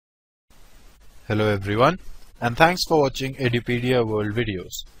Hello everyone, and thanks for watching Edupedia World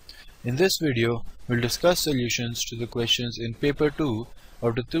videos. In this video, we'll discuss solutions to the questions in Paper 2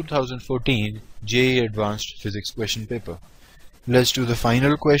 of the 2014 JEE Advanced Physics question paper. Let's do the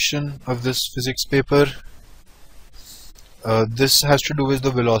final question of this physics paper. This has to do with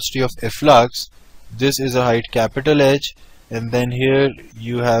the velocity of a flux. This is a height capital H, and then here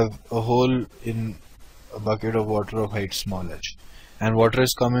you have a hole in a bucket of water of height small h. And water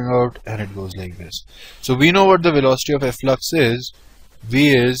is coming out and it goes like this. So we know what the velocity of a flux is.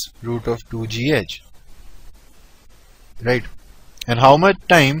 V is root of 2gh, right? And how much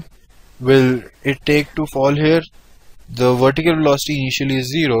time will it take to fall here? The vertical velocity initially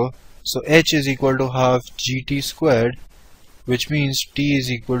is 0, so h is equal to half gt squared, which means t is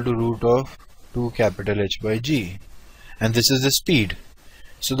equal to root of 2 capital H by g, and this is the speed.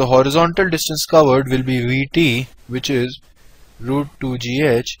 So the horizontal distance covered will be vt, which is root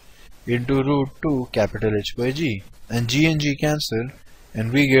 2gh into root 2 capital H by g, and g cancel,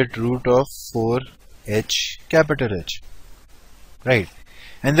 and we get root of 4h capital H, right?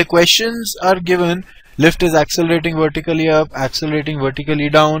 And the questions are given: lift is accelerating vertically up, accelerating vertically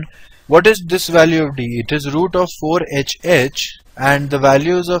down. What is this value of d? It is root of 4hh, and the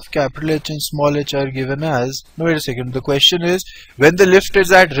values of capital H and small h are given as, no, wait a second, the question is when the lift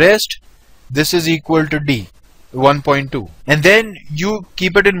is at rest, this is equal to d, 1.2, and then you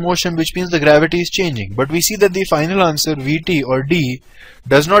keep it in motion, which means the gravity is changing. But we see that the final answer Vt or d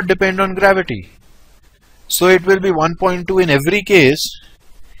does not depend on gravity, so it will be 1.2 in every case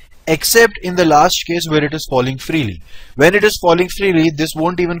except in the last case where it is falling freely. When it is falling freely, this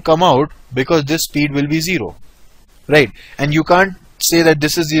won't even come out because this speed will be 0, right? And you can't say that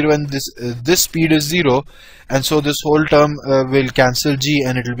this is 0 and this speed is 0, and so this whole term will cancel g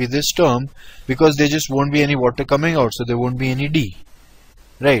and it will be this term, because there just won't be any water coming out, so there won't be any d,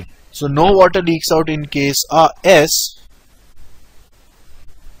 right? So no water leaks out in case S,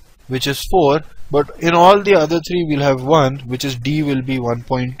 which is 4, but in all the other three we'll have 1, which is d will be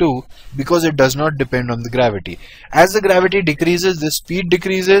 1.2, because it does not depend on the gravity. As the gravity decreases, the speed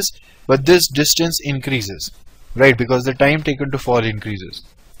decreases, but this distance increases, right? Because the time taken to fall increases.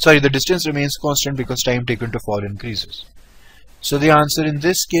 Sorry, the distance remains constant because time taken to fall increases. So the answer in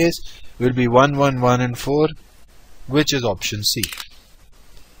this case will be 1, 1, 1 and 4, which is option C.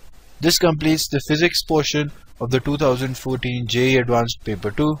 This completes the physics portion of the 2014 JEE Advanced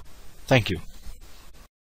Paper 2. Thank you.